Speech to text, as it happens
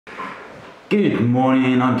Good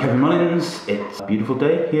morning, I'm Kevin Mullins. It's a beautiful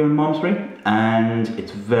day here in Malmesbury and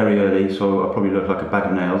it's very early, so I probably look like a bag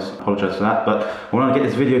of nails. Apologise for that, but I want to get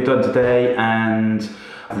this video done today and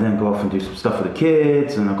then go off and do some stuff with the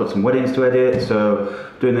kids, and I've got some weddings to edit, so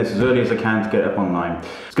doing this as early as I can to get it up online.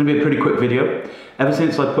 It's going to be a pretty quick video. Ever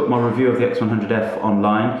since I put my review of the X100F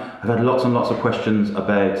online, I've had lots and lots of questions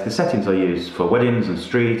about the settings I use for weddings and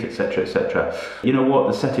street, etc, etc. You know what,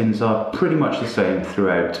 the settings are pretty much the same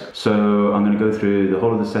throughout. So I'm going to go through the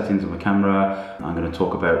whole of the settings of my camera. I'm going to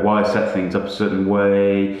talk about why I set things up a certain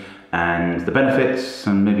way and the benefits,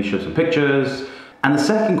 and maybe show some pictures. And the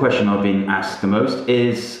second question I've been asked the most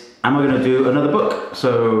is, am I going to do another book?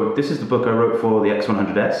 So this is the book I wrote for the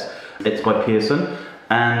X100S. It's by Pearson.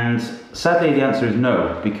 And sadly the answer is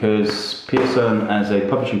no, because Pearson as a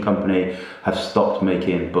publishing company have stopped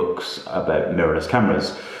making books about mirrorless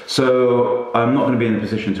cameras. So I'm not going to be in the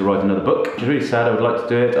position to write another book. It's really sad, I would like to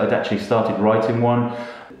do it. I'd actually started writing one.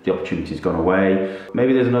 The opportunity's gone away.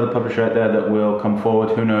 Maybe there's another publisher out there that will come forward,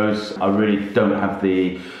 who knows. I really don't have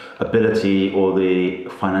the ability or the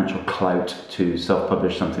financial clout to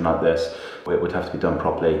self-publish something like this. It would have to be done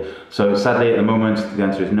properly. So sadly at the moment the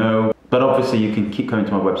answer is no. But obviously you can keep coming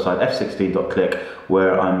to my website f16.click,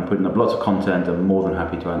 where I'm putting up lots of content and more than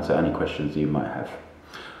happy to answer any questions you might have.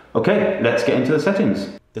 Okay, let's get into the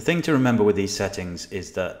settings. The thing to remember with these settings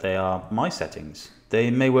is that they are my settings.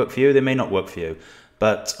 They may work for you, they may not work for you,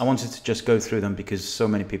 but I wanted to just go through them because so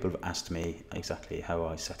many people have asked me exactly how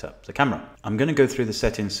I set up the camera. I'm going to go through the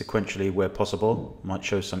settings sequentially where possible, might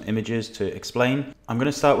show some images to explain. I'm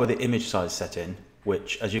going to start with the image size setting,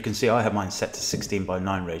 which, as you can see, I have mine set to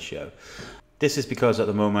 16:9 ratio. This is because at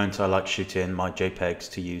the moment I like shooting my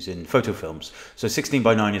JPEGs to use in photo films. So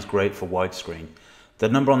 16:9 is great for widescreen. The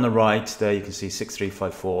number on the right there, you can see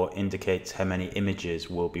 6354, indicates how many images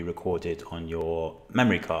will be recorded on your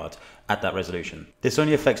memory card at that resolution. This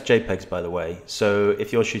only affects JPEGs, by the way. So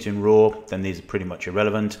if you're shooting RAW, then these are pretty much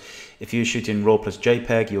irrelevant. If you're shooting RAW plus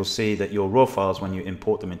JPEG, you'll see that your RAW files, when you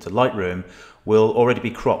import them into Lightroom, will already be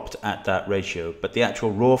cropped at that ratio, but the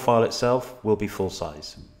actual RAW file itself will be full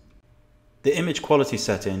size. The image quality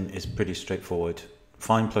setting is pretty straightforward.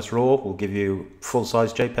 Fine plus RAW will give you full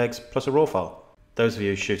size JPEGs plus a RAW file. Those of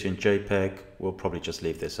you shooting JPEG will probably just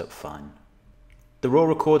leave this up fine. The RAW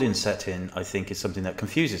recording setting, I think, is something that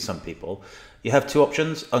confuses some people. You have two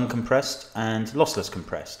options, uncompressed and lossless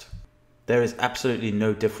compressed. There is absolutely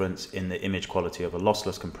no difference in the image quality of a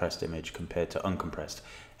lossless compressed image compared to uncompressed,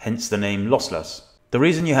 hence the name lossless. The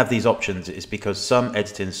reason you have these options is because some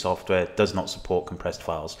editing software does not support compressed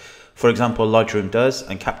files. For example, Lightroom does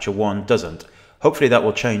and Capture One doesn't. Hopefully that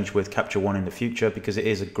will change with Capture One in the future because it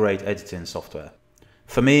is a great editing software.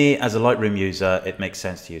 For me, as a Lightroom user, it makes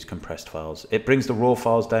sense to use compressed files. It brings the RAW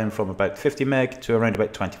files down from about 50 meg to around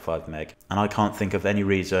about 25 meg, and I can't think of any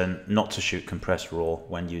reason not to shoot compressed RAW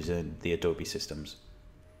when using the Adobe systems.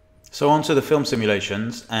 So on to the film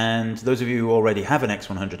simulations, and those of you who already have an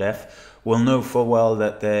X100F will know full well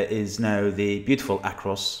that there is now the beautiful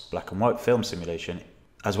Acros black and white film simulation,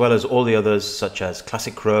 as well as all the others such as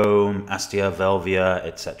Classic Chrome, Astia, Velvia,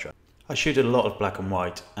 etc. I shoot a lot of black and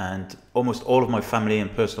white, and almost all of my family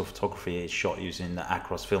and personal photography is shot using the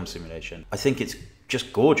Acros film simulation. I think it's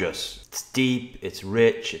just gorgeous. It's deep, it's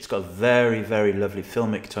rich, it's got a very, very lovely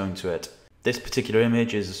filmic tone to it. This particular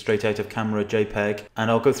image is a straight out of camera JPEG,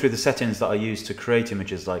 and I'll go through the settings that I use to create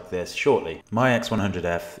images like this shortly. My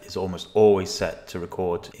X100F is almost always set to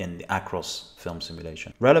record in the Acros film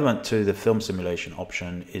simulation. Relevant to the film simulation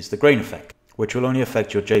option is the grain effect, which will only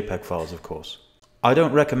affect your JPEG files, of course. I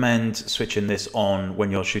don't recommend switching this on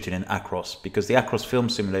when you're shooting in Acros because the Acros film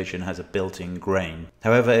simulation has a built-in grain.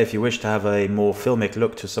 However, if you wish to have a more filmic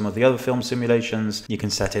look to some of the other film simulations, you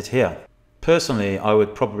can set it here. Personally, I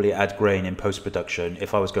would probably add grain in post-production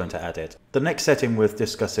if I was going to add it. The next setting worth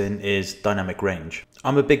discussing is dynamic range.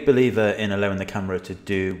 I'm a big believer in allowing the camera to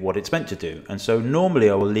do what it's meant to do, and so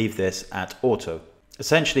normally I will leave this at auto.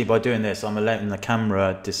 Essentially, by doing this, I'm letting the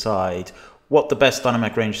camera decide what the best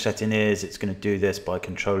dynamic range setting is. It's going to do this by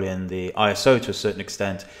controlling the ISO to a certain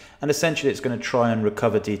extent, and essentially it's going to try and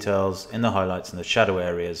recover details in the highlights and the shadow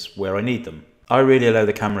areas where I need them. I really allow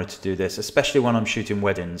the camera to do this, especially when I'm shooting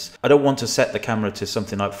weddings. I don't want to set the camera to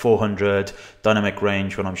something like 400 dynamic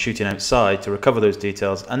range when I'm shooting outside to recover those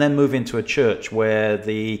details, and then move into a church where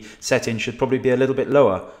the setting should probably be a little bit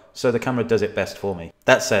lower. So the camera does it best for me.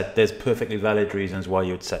 That said, there's perfectly valid reasons why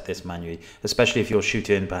you would set this manually, especially if you're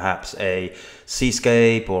shooting perhaps a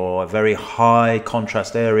seascape or a very high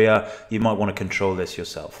contrast area. You might want to control this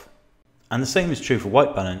yourself. And the same is true for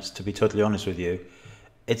white balance, to be totally honest with you.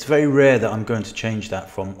 It's very rare that I'm going to change that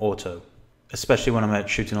from auto. especially when I'm out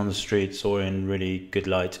shooting on the streets or in really good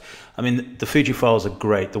light. I mean, the Fuji files are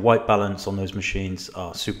great. The white balance on those machines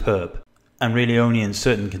are superb. And really only in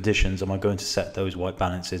certain conditions am I going to set those white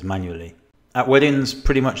balances manually. At weddings,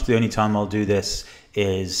 pretty much the only time I'll do this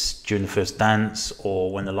is during the first dance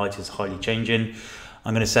or when the light is highly changing.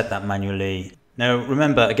 I'm going to set that manually. Now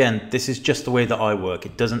remember, again, this is just the way that I work.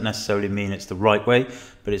 It doesn't necessarily mean it's the right way,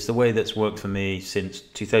 but it's the way that's worked for me since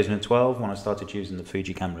 2012 when I started using the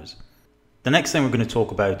Fuji cameras. The next thing we're going to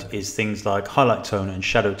talk about is things like highlight tone and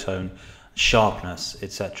shadow tone, sharpness,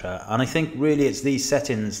 etc. And I think really it's these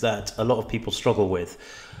settings that a lot of people struggle with.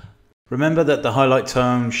 Remember that the highlight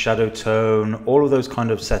tone, shadow tone, all of those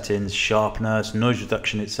kind of settings, sharpness, noise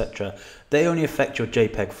reduction, etc., they only affect your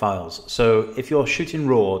JPEG files. So if you're shooting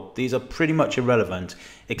RAW, these are pretty much irrelevant,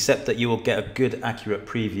 except that you will get a good accurate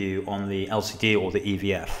preview on the LCD or the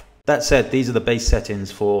EVF. That said, these are the base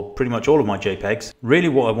settings for pretty much all of my JPEGs. Really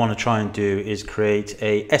what I want to try and do is create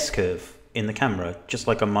a S-curve in the camera, just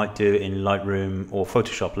like I might do in Lightroom or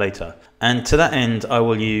Photoshop later. And to that end, I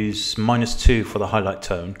will use -2 for the highlight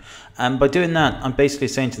tone. And by doing that, I'm basically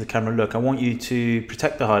saying to the camera, look, I want you to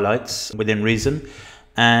protect the highlights within reason.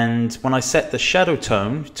 And when I set the shadow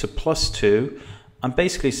tone to +2, I'm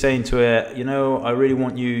basically saying to it, you know, I really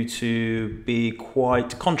want you to be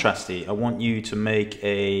quite contrasty. I want you to make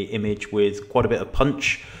a image with quite a bit of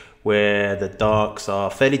punch, where the darks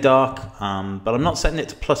are fairly dark, but I'm not setting it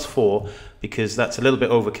to +4 because that's a little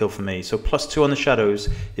bit overkill for me. So +2 on the shadows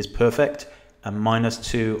is perfect, and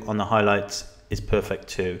 -2 on the highlights is perfect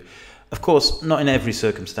too. Of course, not in every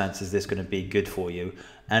circumstance is this going to be good for you,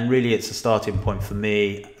 and really it's a starting point for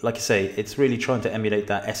me. Like I say, it's really trying to emulate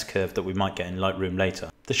that S-curve that we might get in Lightroom later.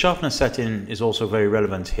 The sharpness setting is also very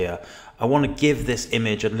relevant here. I want to give this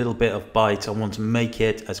image a little bit of bite. I want to make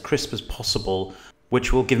it as crisp as possible,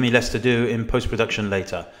 which will give me less to do in post-production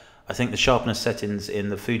later. I think the sharpness settings in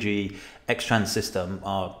the Fuji X100F system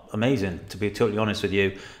are amazing, to be totally honest with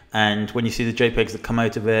you. And when you see the JPEGs that come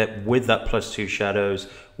out of it with that +2 shadows,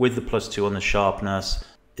 with the +2 on the sharpness,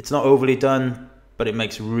 it's not overly done, but it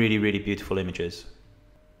makes really, really beautiful images.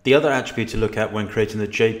 The other attribute to look at when creating the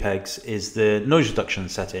JPEGs is the noise reduction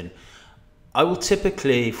setting. I will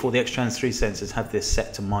typically, for the X100 3 sensors, have this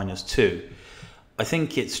set to -2. I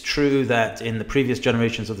think it's true that in the previous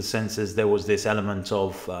generations of the sensors there was this element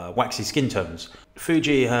of waxy skin tones.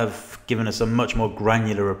 Fuji have given us a much more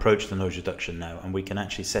granular approach to noise reduction now, and we can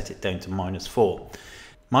actually set it down to -4.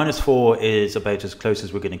 -4 is about as close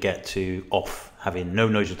as we're going to get to off, having no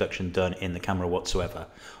noise reduction done in the camera whatsoever.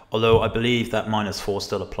 Although I believe that -4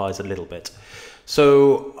 still applies a little bit.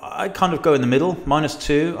 So I kind of go in the middle,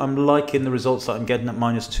 -2. I'm liking the results that I'm getting at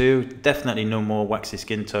 -2. Definitely no more waxy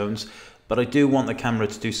skin tones. But I do want the camera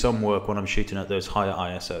to do some work when I'm shooting at those higher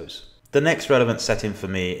ISOs. The next relevant setting for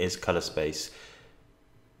me is color space.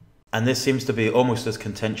 And this seems to be almost as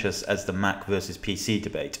contentious as the Mac versus PC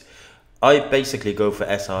debate. I basically go for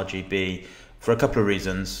sRGB for a couple of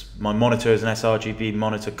reasons. My monitor is an sRGB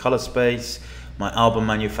monitor color space. My album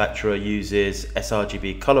manufacturer uses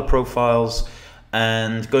sRGB color profiles.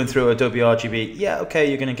 And going through Adobe RGB, yeah, okay,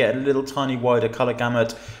 you're going to get a little tiny wider color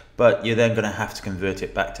gamut, but you're then going to have to convert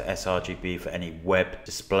it back to sRGB for any web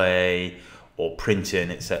display or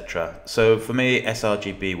printing, etc. So for me,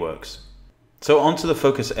 sRGB works. So onto the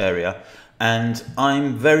focus area, and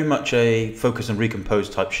I'm very much a focus and recompose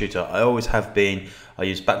type shooter. I always have been. I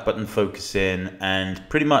use back button focusing, and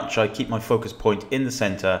pretty much I keep my focus point in the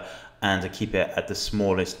center and I keep it at the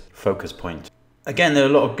smallest focus point. Again, there are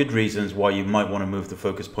a lot of good reasons why you might want to move the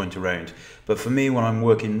focus point around, but for me, when I'm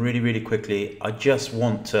working really quickly, I just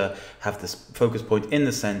want to have this focus point in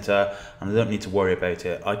the center and I don't need to worry about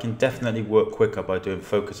it. I can definitely work quicker by doing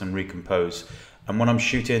focus and recompose, and when I'm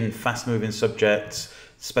shooting fast moving subjects,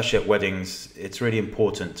 especially at weddings, it's really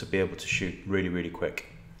important to be able to shoot really quick.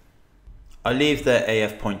 I leave the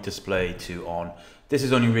AF point display to on. This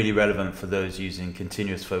is only really relevant for those using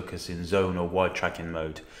continuous focus in zone or wide tracking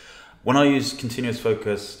mode. When I use continuous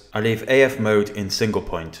focus, I leave AF mode in single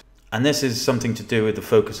point. And this is something to do with the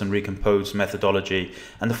focus and recompose methodology,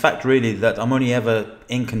 and the fact really that I'm only ever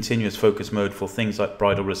in continuous focus mode for things like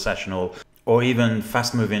bridal recessional or even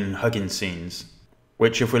fast moving hugging scenes,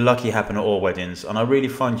 which if we're lucky happen at all weddings. And I really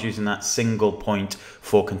find using that single point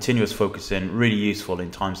for continuous focusing really useful in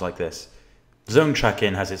times like this. Zone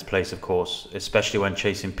tracking has its place, of course, especially when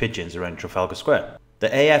chasing pigeons around Trafalgar Square. The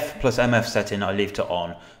AF plus MF setting I leave to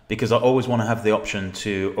on because I always want to have the option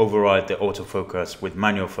to override the autofocus with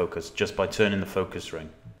manual focus just by turning the focus ring.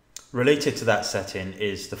 Related to that setting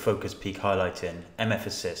is the focus peak highlighting, MF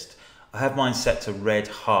assist. I have mine set to red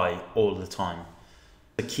high all the time.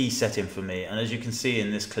 The key setting for me, and as you can see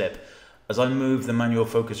in this clip, As I move the manual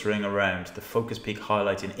focus ring around, the focus peak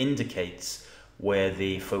highlighting indicates where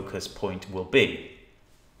the focus point will be.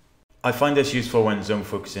 I find this useful when zone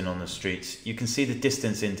focusing on the streets. You can see the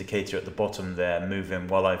distance indicator at the bottom there moving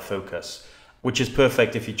while I focus, which is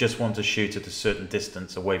perfect if you just want to shoot at a certain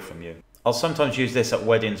distance away from you. I'll sometimes use this at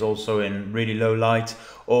weddings also in really low light,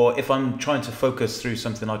 or if I'm trying to focus through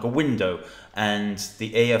something like a window and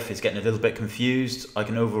the AF is getting a little bit confused, I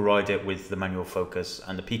can override it with the manual focus,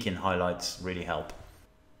 and the peaking highlights really help.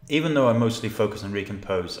 Even though I mostly focus and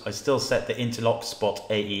recompose, I still set the interlock, spot,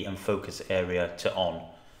 AE and focus area to on.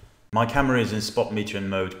 My camera is in spot metering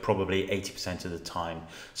mode probably 80% of the time,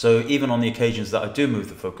 so even on the occasions that I do move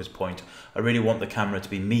the focus point, I really want the camera to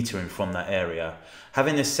be metering from that area.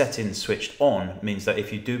 Having this setting switched on means that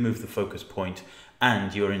if you do move the focus point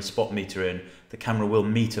and you're in spot metering, the camera will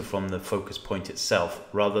meter from the focus point itself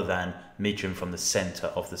rather than metering from the center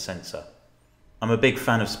of the sensor. I'm a big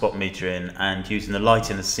fan of spot metering and using the light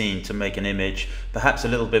in the scene to make an image perhaps a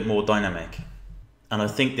little bit more dynamic. And I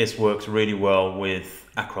think this works really well with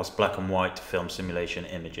across black and white film simulation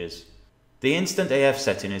images. The instant AF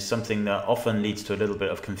setting is something that often leads to a little bit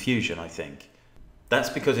of confusion, I think. That's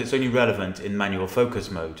because it's only relevant in manual focus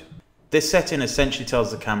mode. This setting essentially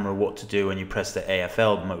tells the camera what to do when you press the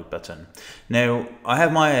AFL mode button. Now, I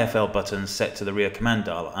have my AFL button set to the rear command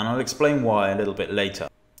dial, and I'll explain why a little bit later.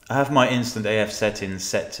 I have my instant AF settings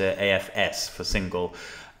set to AFS for single,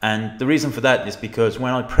 and the reason for that is because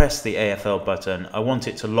when I press the AFL button, I want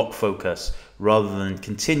it to lock focus rather than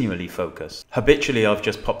continually focus. Habitually, I've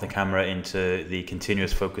just popped the camera into the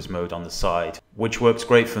continuous focus mode on the side, which works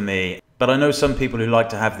great for me, but I know some people who like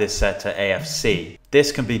to have this set to AFC.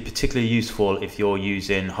 This can be particularly useful if you're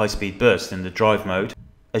using high-speed burst in the drive mode,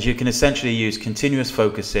 as you can essentially use continuous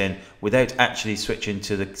focusing without actually switching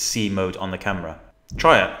to the C mode on the camera.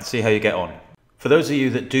 Try it and see how you get on. For those of you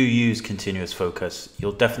that do use continuous focus,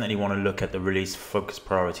 you'll definitely want to look at the release focus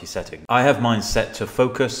priority setting. I have mine set to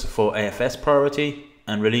focus for AFS priority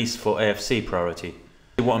and release for AFC priority.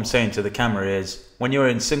 What I'm saying to the camera is, when you're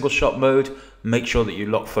in single shot mode, make sure that you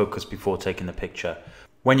lock focus before taking the picture.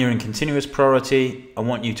 When you're in continuous priority, I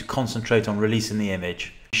want you to concentrate on releasing the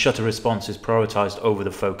image. Shutter response is prioritized over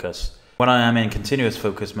the focus. When I am in continuous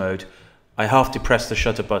focus mode, I have to press the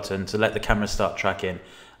shutter button to let the camera start tracking,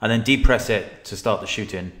 and then depress it to start the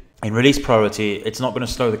shooting. In release priority, it's not going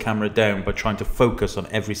to slow the camera down by trying to focus on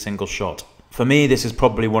every single shot. For me, this is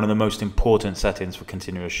probably one of the most important settings for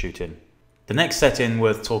continuous shooting. The next setting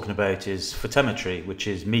worth talking about is photometry, which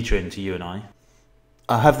is metering to you and I.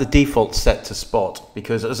 I have the default set to spot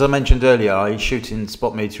because, as I mentioned earlier, I shoot in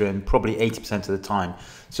spot metering probably 80% of the time,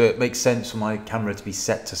 so it makes sense for my camera to be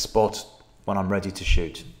set to spot when I'm ready to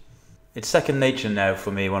shoot. It's second nature now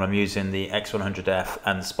for me when I'm using the X100F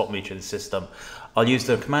and the spot metering system. I'll use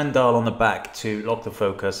the command dial on the back to lock the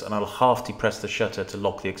focus, and I'll half depress the shutter to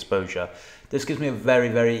lock the exposure. This gives me a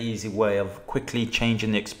very easy way of quickly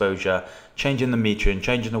changing the exposure, changing the metering,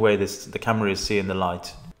 changing the way the camera is seeing the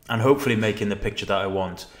light, and hopefully making the picture that I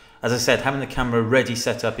want. As I said, having the camera ready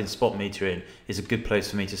set up in spot metering is a good place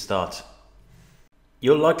for me to start.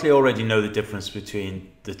 You'll likely already know the difference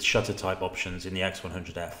between the shutter type options in the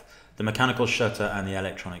X100F. The mechanical shutter and the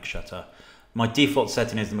electronic shutter. My default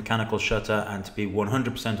setting is the mechanical shutter, and to be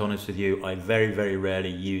 100% honest with you, I very rarely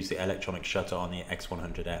use the electronic shutter on the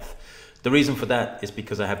X100F. The reason for that is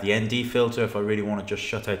because I have the ND filter. If I really want to just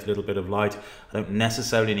shut out a little bit of light, I don't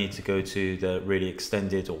necessarily need to go to the really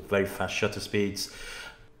extended or very fast shutter speeds.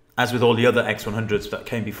 As with all the other X100s that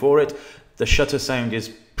came before it, the shutter sound is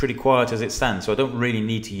pretty quiet as it stands, so I don't really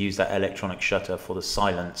need to use that electronic shutter for the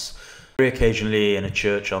silence. Very occasionally in a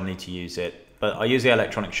church I'll need to use it, but I use the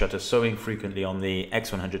electronic shutter so infrequently on the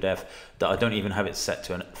X100F that I don't even have it set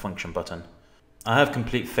to a function button. I have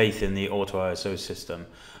complete faith in the auto ISO system,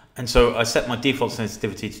 and so I set my default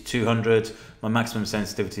sensitivity to 200, my maximum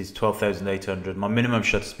sensitivity to 12,800, my minimum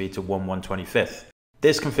shutter speed to 1/125th.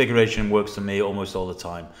 This configuration works for me almost all the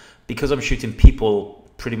time. Because I'm shooting people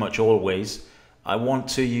pretty much always, I want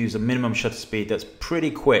to use a minimum shutter speed that's pretty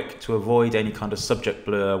quick to avoid any kind of subject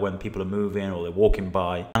blur when people are moving or they're walking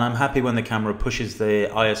by. And I'm happy when the camera pushes the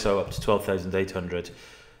ISO up to 12,800.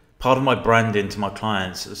 Part of my branding to my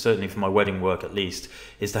clients, certainly for my wedding work at least,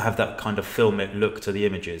 is to have that kind of film it look to the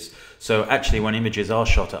images. So actually when images are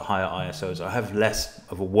shot at higher ISOs, I have less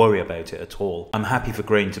of a worry about it at all. I'm happy for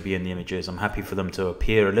grain to be in the images. I'm happy for them to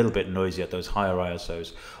appear a little bit noisy at those higher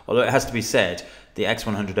ISOs. Although it has to be said, the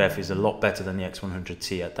X100F is a lot better than the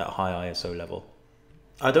X100T at that high ISO level.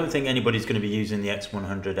 I don't think anybody's going to be using the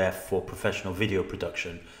X100F for professional video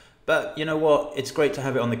production, But you know what? It's great to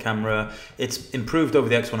have it on the camera. It's improved over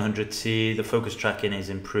the X100T. The focus tracking is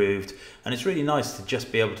improved. And it's really nice to just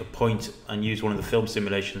be able to point and use one of the film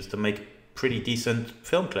simulations to make a pretty decent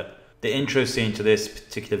film clip. The intro scene to this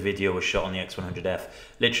particular video was shot on the X100F.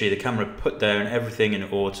 Literally, the camera put down everything in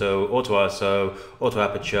auto ISO, auto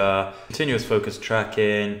aperture, continuous focus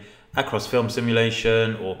tracking, across film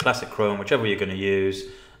simulation or classic chrome, whichever you're going to use,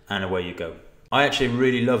 and away you go. I actually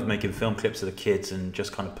really love making film clips of the kids and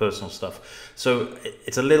just kind of personal stuff. So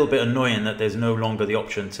it's a little bit annoying that there's no longer the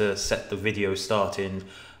option to set the video starting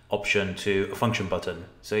option to a function button.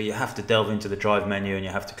 So you have to delve into the drive menu and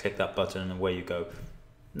you have to click that button and away you go.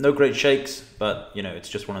 No great shakes, but you know, it's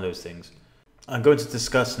just one of those things. I'm going to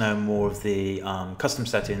discuss now more of the custom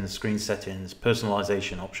settings, screen settings,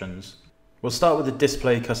 personalization options. We'll start with the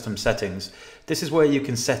display custom settings. This is where you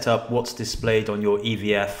can set up what's displayed on your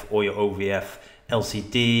EVF or your OVF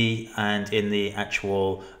LCD and in the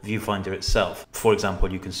actual viewfinder itself. For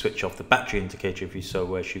example, you can switch off the battery indicator if you so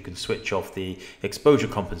wish. You can switch off the exposure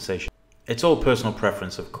compensation. It's all personal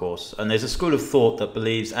preference, of course, and there's a school of thought that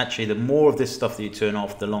believes actually the more of this stuff that you turn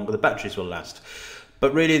off, the longer the batteries will last.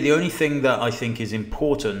 But really the only thing that I think is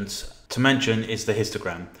important to mention is the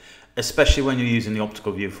histogram. Especially when you're using the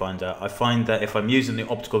optical viewfinder. I find that if I'm using the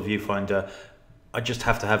optical viewfinder, I just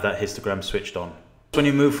have to have that histogram switched on. When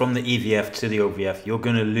you move from the EVF to the OVF, you're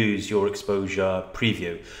going to lose your exposure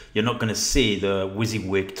preview. You're not going to see the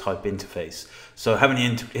WYSIWYG type interface. So having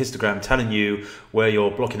the histogram telling you where you're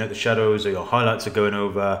blocking out the shadows or your highlights are going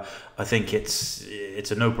over, I think it's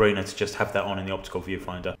a no-brainer to just have that on in the optical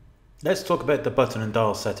viewfinder. Let's talk about the button and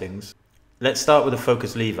dial settings. Let's start with the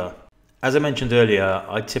focus lever. As I mentioned earlier,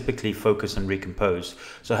 I typically focus and recompose,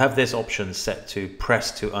 so I have this option set to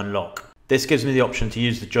press to unlock. This gives me the option to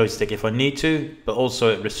use the joystick if I need to, but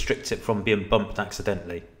also it restricts it from being bumped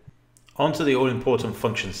accidentally. On to the all-important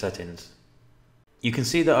function settings. You can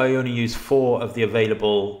see that I only use 4 of the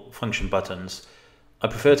available function buttons. I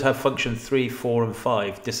prefer to have function 3, 4 and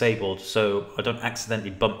 5 disabled so I don't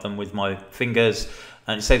accidentally bump them with my fingers,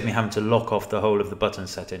 and it saves me having to lock off the whole of the button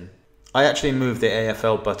setting. I actually moved the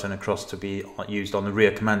AFL button across to be used on the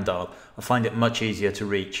rear command dial. I find it much easier to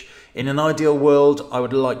reach. In an ideal world, I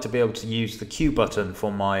would like to be able to use the Q button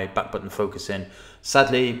for my back button focusing.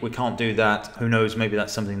 Sadly, we can't do that. Who knows, maybe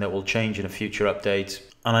that's something that will change in a future update.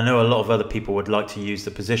 And I know a lot of other people would like to use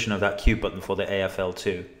the position of that Q button for the AFL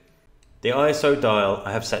too. The ISO dial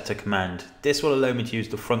I have set to command. This will allow me to use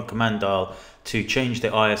the front command dial to change the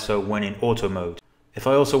ISO when in auto mode. If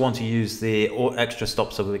I also want to use the extra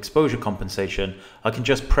stops of exposure compensation, I can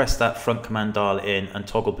just press that front command dial in and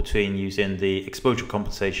toggle between using the exposure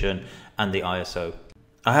compensation and the ISO.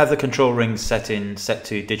 I have the control ring set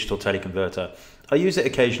to digital teleconverter. I use it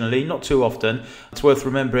occasionally, not too often. It's worth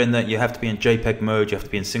remembering that you have to be in JPEG mode, you have to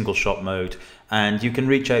be in single shot mode, and you can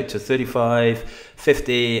reach out to 35,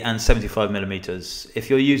 50 and 75 millimeters. If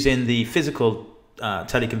you're using the physical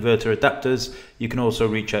teleconverter adapters, you can also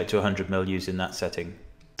reach out to 100mm using that setting.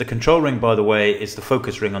 The control ring, by the way, is the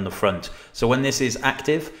focus ring on the front. So when this is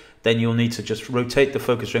active, then you'll need to just rotate the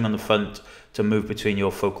focus ring on the front to move between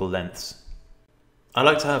your focal lengths. I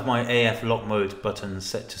like to have my AF lock mode button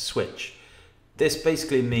set to switch. This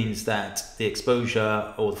basically means that the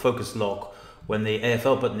exposure or the focus lock, when the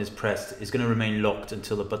AFL button is pressed, is going to remain locked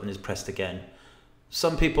until the button is pressed again.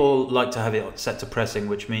 Some people like to have it set to pressing,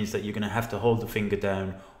 which means that you're going to have to hold the finger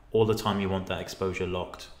down all the time you want that exposure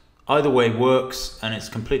locked. Either way works, and it's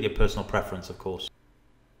completely a personal preference, of course.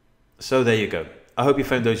 So there you go. I hope you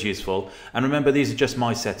found those useful, and remember, these are just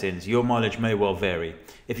my settings. Your mileage may well vary.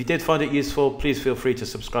 If you did find it useful, please feel free to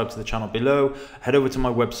subscribe to the channel below. Head over to my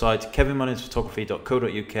website,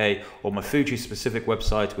 kevinmullinsphotography.co.uk, or my Fuji specific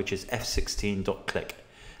website, which is f16.click.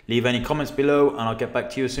 Leave any comments below and I'll get back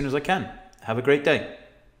to you as soon as I can. Have a great day.